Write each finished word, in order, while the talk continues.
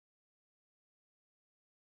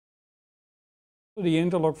The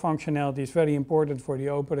interlock functionality is very important for the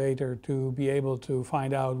operator to be able to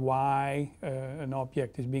find out why an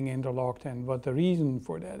object is being interlocked and what the reason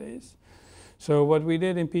for that is. So what we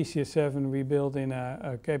did in PCS7, we built in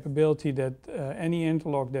a capability that any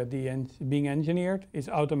interlock that is being engineered is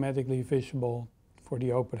automatically visible for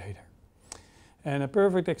the operator. And a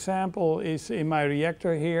perfect example is in my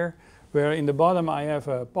reactor here, where in the bottom I have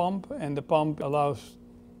a pump, and the pump allows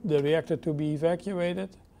the reactor to be evacuated.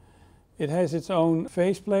 It has its own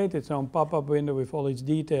faceplate, its own pop-up window with all its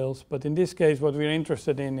details, but in this case what we're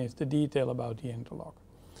interested in is the detail about the interlock.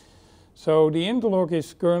 So the interlock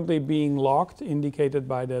is currently being locked, indicated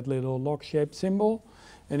by that little lock-shaped symbol.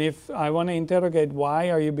 And if I want to interrogate why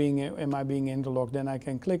am I being interlocked, then I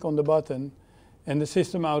can click on the button and the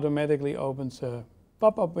system automatically opens a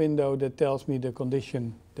pop-up window that tells me the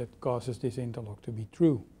condition that causes this interlock to be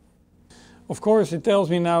true. Of course, it tells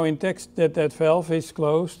me now in text that that valve is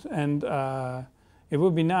closed, and it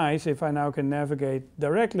would be nice if I now can navigate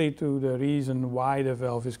directly to the reason why the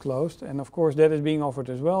valve is closed. And of course, that is being offered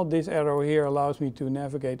as well. This arrow here allows me to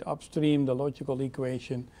navigate upstream the logical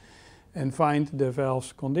equation and find the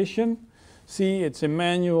valve's condition. See, it's in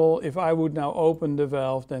manual. If I would now open the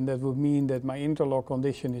valve, then that would mean that my interlock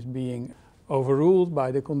condition is being overruled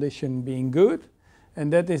by the condition being good.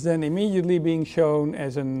 And that is then immediately being shown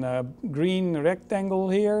as a green rectangle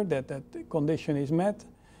here, that condition is met.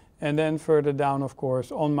 And then further down, of course,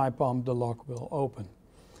 on my pump, the lock will open.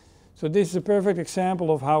 So this is a perfect example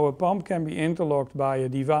of how a pump can be interlocked by a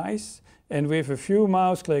device. And with a few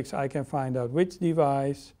mouse clicks, I can find out which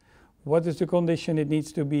device, what is the condition it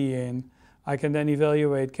needs to be in. I can then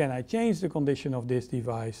evaluate, can I change the condition of this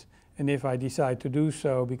device? And if I decide to do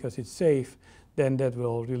so because it's safe, then that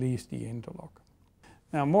will release the interlock.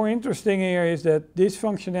 Now, more interesting here is that this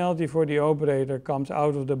functionality for the operator comes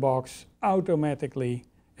out of the box automatically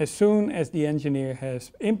as soon as the engineer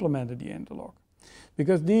has implemented the interlock.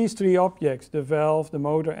 Because these three objects, the valve, the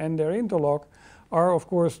motor and their interlock, are of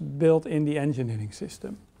course built in the engineering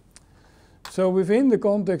system. So within the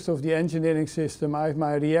context of the engineering system, I have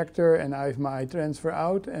my reactor and I have my transfer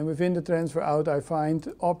out, and within the transfer out I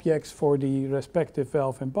find objects for the respective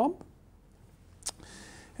valve and pump.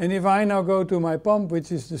 And if I now go to my pump,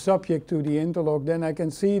 which is the subject to the interlock, then I can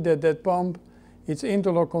see that that pump, its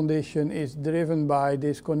interlock condition is driven by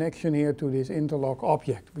this connection here to this interlock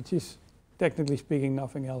object, which is technically speaking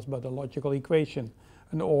nothing else but a logical equation,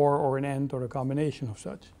 an or an and or a combination of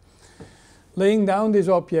such. Laying down this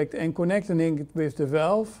object and connecting it with the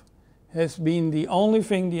valve has been the only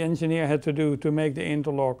thing the engineer had to do to make the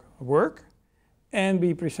interlock work and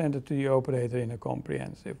be presented to the operator in a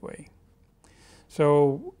comprehensive way.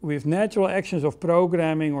 So with natural actions of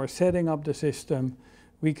programming or setting up the system,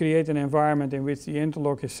 we create an environment in which the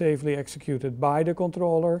interlock is safely executed by the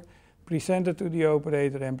controller, presented to the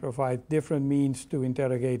operator, and provide different means to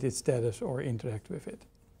interrogate its status or interact with it.